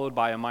mountain, followed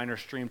by a minor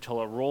stream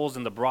till it rolls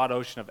in the broad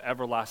ocean of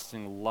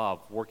everlasting love,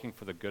 working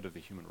for the good of the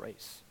human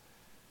race.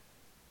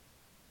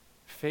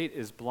 Fate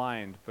is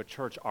blind, but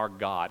church, our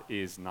God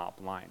is not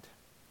blind.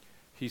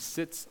 He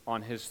sits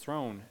on his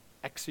throne,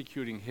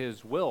 executing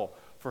his will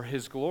for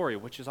his glory,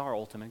 which is our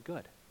ultimate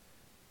good.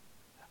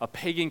 A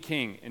pagan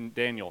king in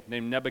Daniel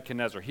named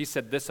Nebuchadnezzar, he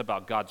said this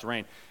about God's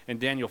reign. In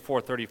Daniel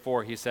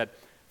 4:34, he said,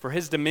 for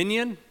his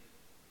dominion,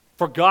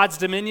 for God's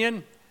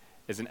dominion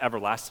is an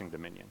everlasting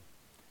dominion.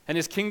 And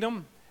his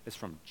kingdom is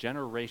from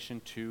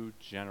generation to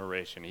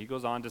generation. He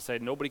goes on to say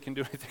nobody can do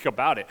anything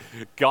about it.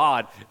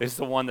 God is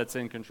the one that's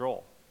in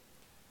control.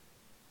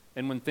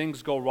 And when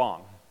things go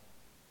wrong,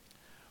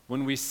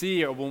 When we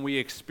see or when we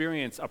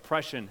experience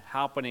oppression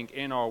happening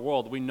in our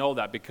world, we know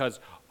that because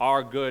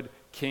our good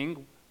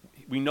King,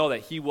 we know that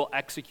he will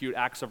execute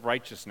acts of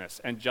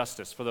righteousness and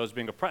justice for those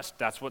being oppressed.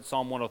 That's what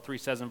Psalm 103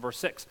 says in verse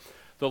 6.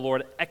 The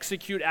Lord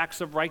execute acts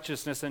of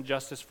righteousness and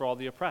justice for all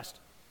the oppressed.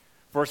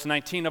 Verse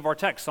 19 of our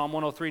text, Psalm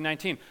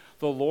 103:19.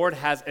 The Lord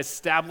has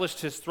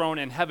established his throne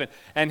in heaven,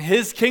 and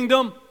his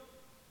kingdom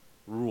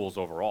rules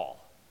over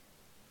all.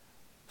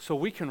 So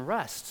we can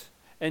rest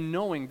in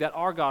knowing that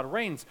our God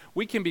reigns.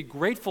 We can be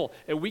grateful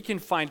and we can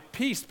find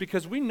peace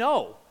because we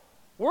know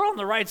we're on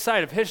the right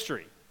side of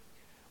history.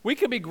 We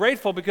can be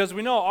grateful because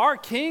we know our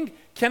King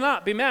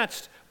cannot be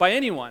matched by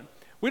anyone.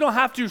 We don't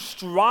have to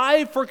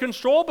strive for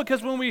control,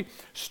 because when we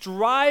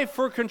strive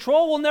for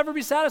control, we'll never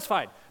be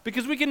satisfied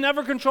because we can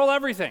never control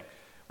everything,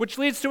 which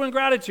leads to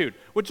ingratitude,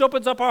 which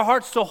opens up our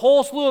hearts to a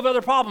whole slew of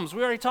other problems.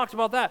 We already talked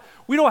about that.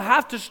 We don't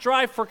have to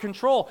strive for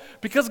control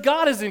because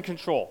God is in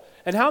control.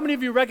 And how many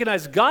of you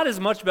recognize God is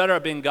much better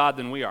at being God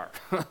than we are?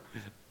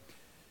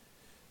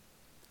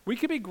 We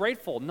can be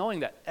grateful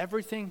knowing that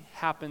everything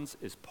happens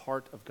as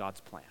part of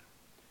God's plan,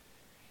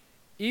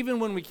 even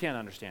when we can't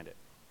understand it.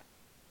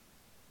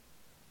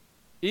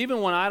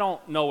 Even when I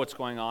don't know what's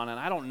going on and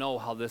I don't know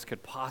how this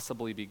could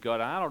possibly be good,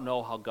 and I don't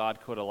know how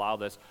God could allow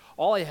this,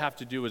 all I have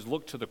to do is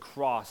look to the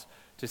cross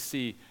to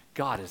see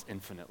God is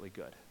infinitely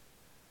good.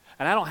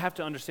 And I don't have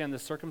to understand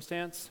this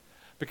circumstance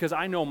because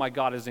I know my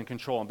God is in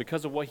control, and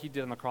because of what he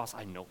did on the cross,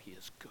 I know he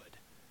is good.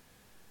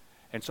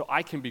 And so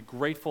I can be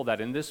grateful that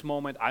in this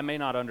moment, I may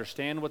not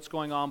understand what's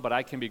going on, but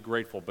I can be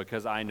grateful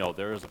because I know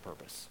there is a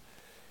purpose.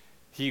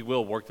 He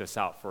will work this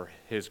out for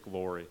his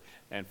glory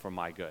and for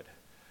my good.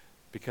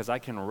 Because I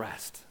can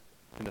rest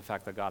in the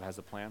fact that God has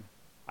a plan,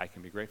 I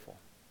can be grateful.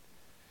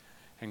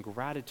 And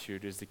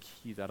gratitude is the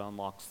key that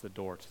unlocks the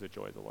door to the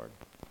joy of the Lord.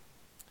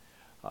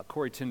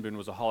 Corrie ten Boom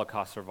was a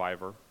Holocaust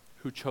survivor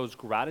who chose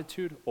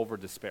gratitude over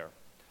despair.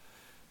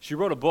 She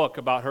wrote a book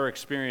about her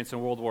experience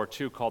in World War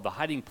II called The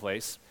Hiding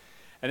Place.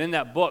 And in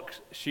that book,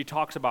 she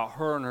talks about how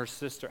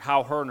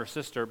her and her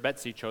sister,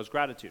 Betsy, chose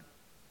gratitude.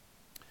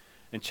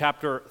 In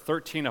chapter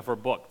 13 of her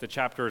book, the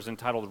chapter is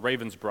entitled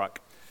Ravensbrück.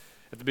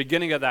 At the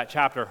beginning of that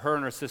chapter, her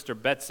and her sister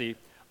Betsy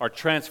are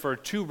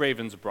transferred to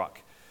Ravensbrück,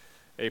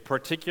 a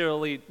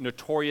particularly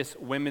notorious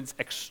women's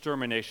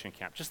extermination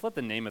camp. Just let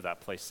the name of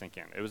that place sink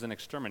in. It was an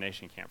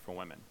extermination camp for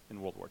women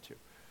in World War II.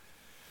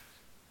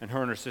 And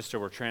her and her sister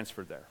were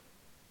transferred there.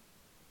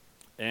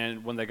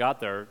 And when they got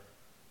there,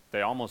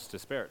 they almost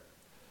despaired.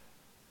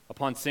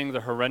 Upon seeing the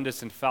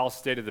horrendous and foul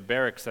state of the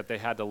barracks that they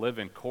had to live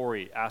in,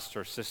 Corrie asked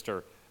her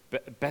sister,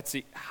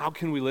 Betsy, how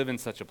can we live in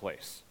such a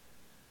place?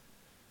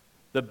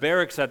 The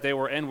barracks that they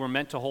were in were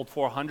meant to hold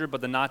 400,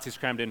 but the Nazis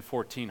crammed in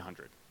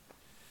 1,400.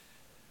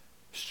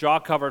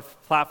 Straw-covered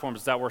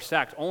platforms that were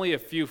stacked only a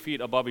few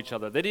feet above each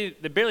other. They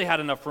barely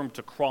had enough room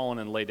to crawl in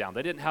and lay down.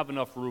 They didn't have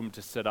enough room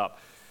to sit up.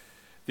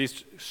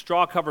 These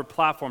straw-covered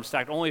platforms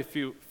stacked only a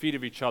few feet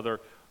of each other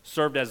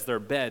served as their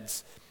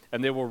beds,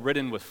 and they were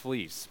ridden with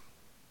fleas.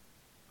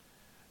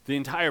 The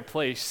entire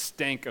place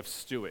stank of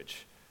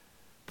sewage.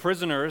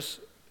 Prisoners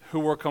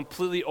who were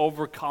completely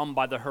overcome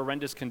by the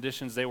horrendous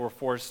conditions they were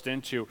forced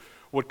into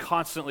would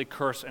constantly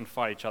curse and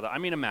fight each other. I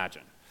mean,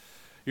 imagine.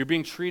 You're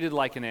being treated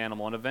like an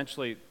animal, and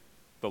eventually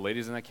the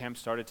ladies in that camp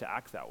started to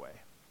act that way.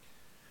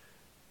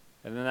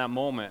 And in that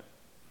moment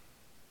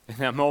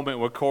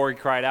where Corrie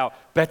cried out,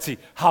 Betsy,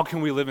 how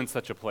can we live in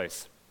such a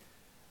place?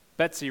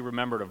 Betsy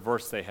remembered a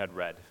verse they had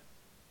read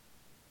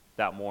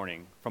that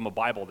morning from a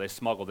Bible they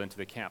smuggled into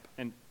the camp.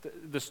 And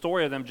the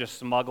story of them just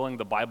smuggling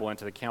the Bible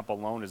into the camp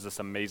alone is this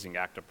amazing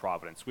act of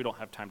providence. We don't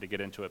have time to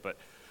get into it, but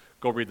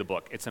go read the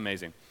book. It's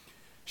amazing.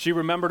 She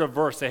remembered a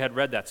verse they had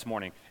read that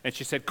morning, and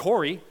she said,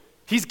 Corrie,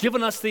 he's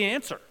given us the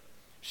answer.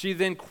 She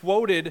then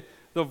quoted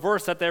the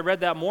verse that they read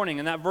that morning,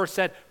 and that verse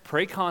said,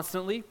 pray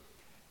constantly,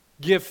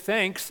 give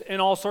thanks in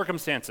all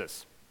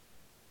circumstances.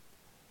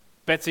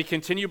 Betsy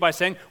continued by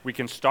saying, we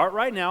can start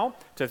right now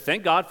to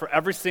thank God for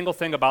every single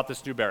thing about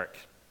this new barrack.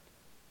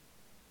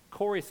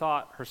 Corrie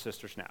thought her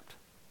sister snapped.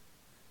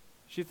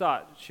 She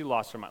thought she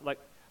lost her mind. Like,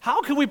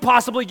 how can we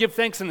possibly give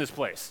thanks in this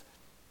place?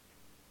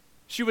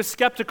 She was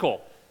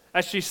skeptical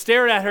as she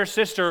stared at her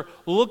sister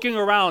looking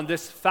around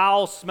this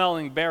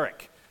foul-smelling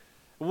barrack.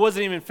 It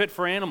wasn't even fit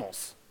for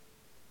animals.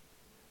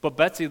 But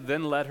Betsy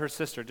then led her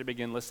sister to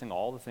begin listing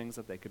all the things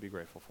that they could be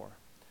grateful for.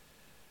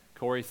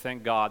 Corrie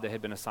thanked God they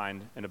had been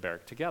assigned in a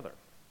barrack together.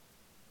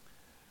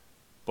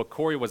 But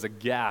Corrie was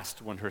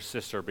aghast when her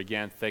sister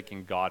began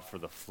thanking God for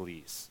the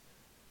fleas.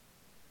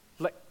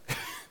 Like,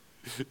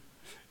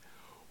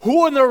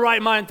 who in their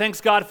right mind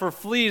thanks God for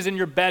fleas in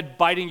your bed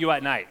biting you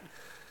at night?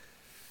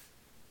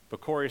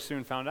 But Corrie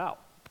soon found out.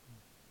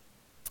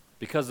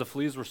 Because the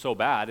fleas were so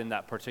bad in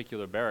that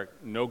particular barrack,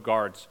 no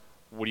guards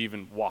would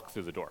even walk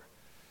through the door.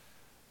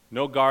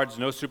 No guards,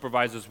 no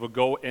supervisors would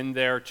go in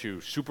there to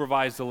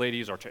supervise the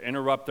ladies or to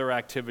interrupt their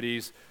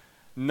activities.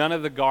 None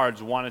of the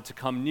guards wanted to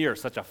come near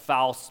such a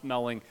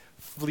foul-smelling,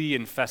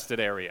 flea-infested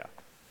area.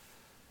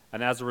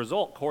 And as a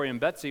result, Corrie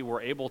and Betsy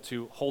were able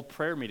to hold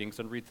prayer meetings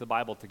and read the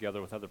Bible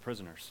together with other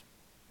prisoners.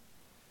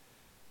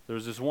 There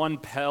was this one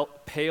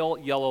pale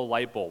yellow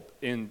light bulb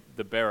in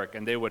the barrack,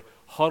 and they would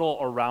huddle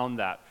around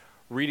that,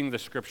 reading the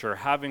scripture,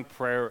 having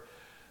prayer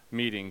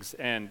meetings,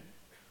 and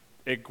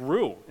it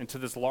grew into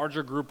this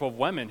larger group of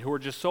women who were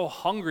just so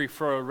hungry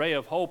for a ray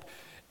of hope.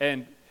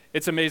 And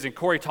it's amazing.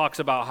 Corey talks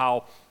about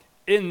how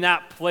in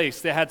that place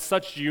they had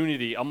such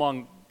unity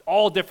among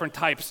all different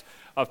types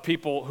of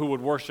people who would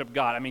worship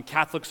God. I mean,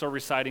 Catholics are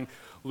reciting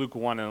Luke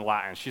 1 in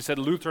Latin. She said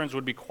Lutherans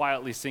would be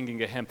quietly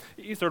singing a hymn.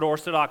 Eastern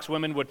Orthodox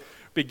women would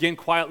begin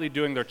quietly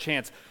doing their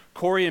chants.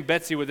 Corey and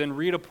Betsy would then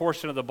read a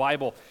portion of the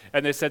Bible,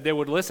 and they said they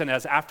would listen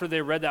as after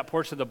they read that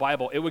portion of the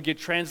Bible, it would get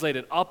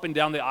translated up and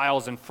down the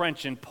aisles in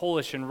French and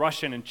Polish and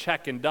Russian and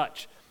Czech and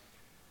Dutch.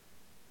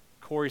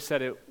 Corey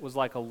said it was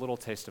like a little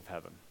taste of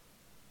heaven.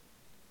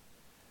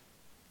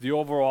 The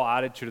overall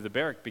attitude of the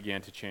barrack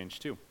began to change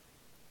too.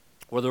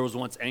 Where there was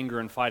once anger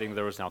and fighting,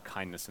 there was now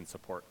kindness and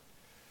support.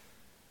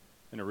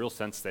 In a real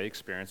sense, they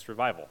experienced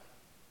revival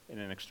in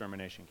an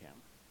extermination camp.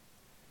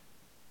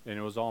 And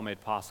it was all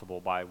made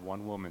possible by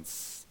one woman's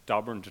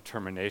stubborn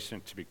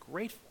determination to be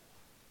grateful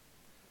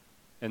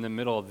in the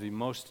middle of the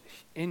most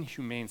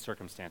inhumane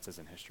circumstances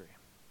in history.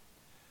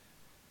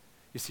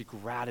 You see,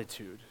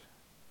 gratitude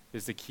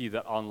is the key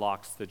that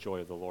unlocks the joy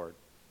of the Lord.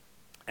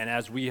 And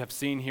as we have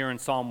seen here in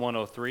Psalm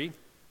 103,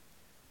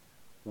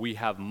 we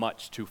have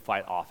much to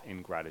fight off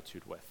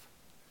ingratitude with.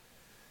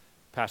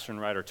 Pastor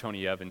and writer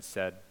Tony Evans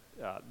said,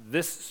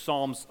 this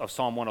Psalms of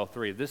Psalm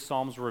 103, this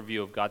Psalm's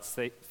review of God's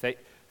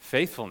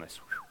faithfulness,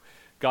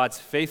 God's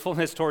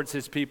faithfulness towards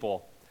his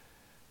people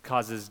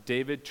causes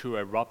David to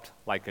erupt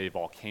like a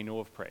volcano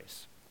of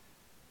praise.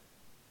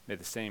 May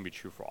the same be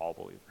true for all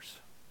believers.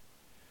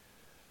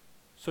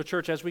 So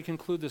church, as we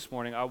conclude this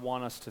morning, I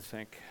want us to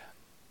think.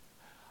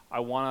 I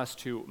want us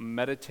to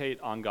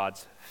meditate on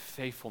God's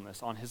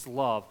faithfulness, on his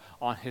love,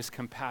 on his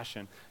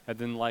compassion, and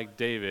then like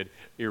David,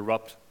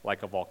 erupt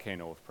like a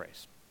volcano of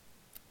praise.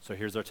 So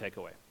here's our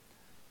takeaway.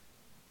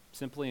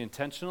 Simply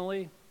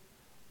intentionally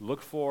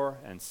look for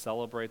and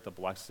celebrate the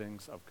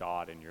blessings of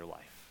God in your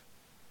life.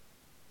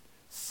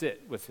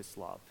 Sit with his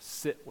love,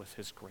 sit with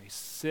his grace,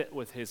 sit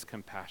with his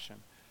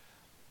compassion.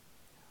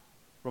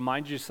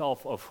 Remind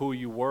yourself of who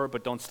you were,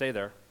 but don't stay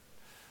there.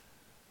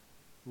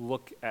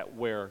 Look at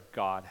where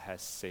God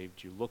has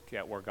saved you. Look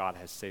at where God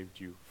has saved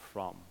you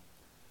from.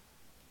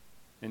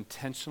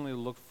 Intentionally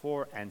look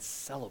for and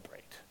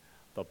celebrate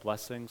the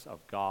blessings of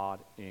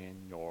God in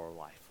your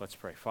life. Let's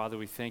pray. Father,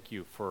 we thank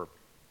you for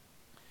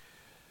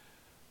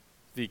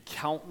the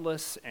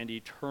countless and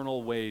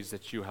eternal ways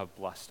that you have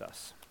blessed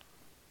us.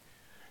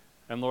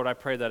 And Lord, I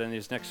pray that in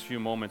these next few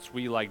moments,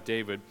 we, like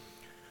David,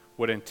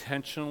 would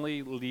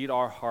intentionally lead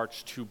our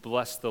hearts to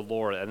bless the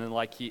Lord. And then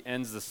like he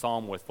ends the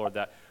psalm with, Lord,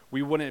 that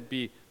we wouldn't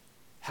be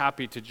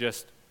happy to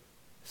just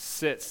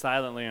sit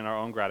silently in our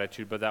own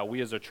gratitude, but that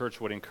we as a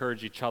church would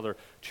encourage each other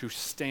to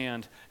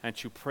stand and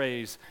to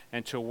praise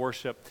and to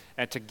worship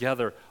and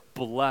together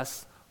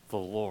bless the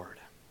Lord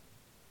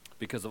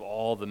because of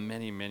all the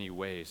many, many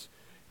ways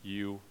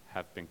you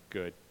have been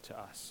good to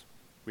us.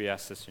 We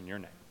ask this in your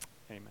name.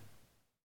 Amen.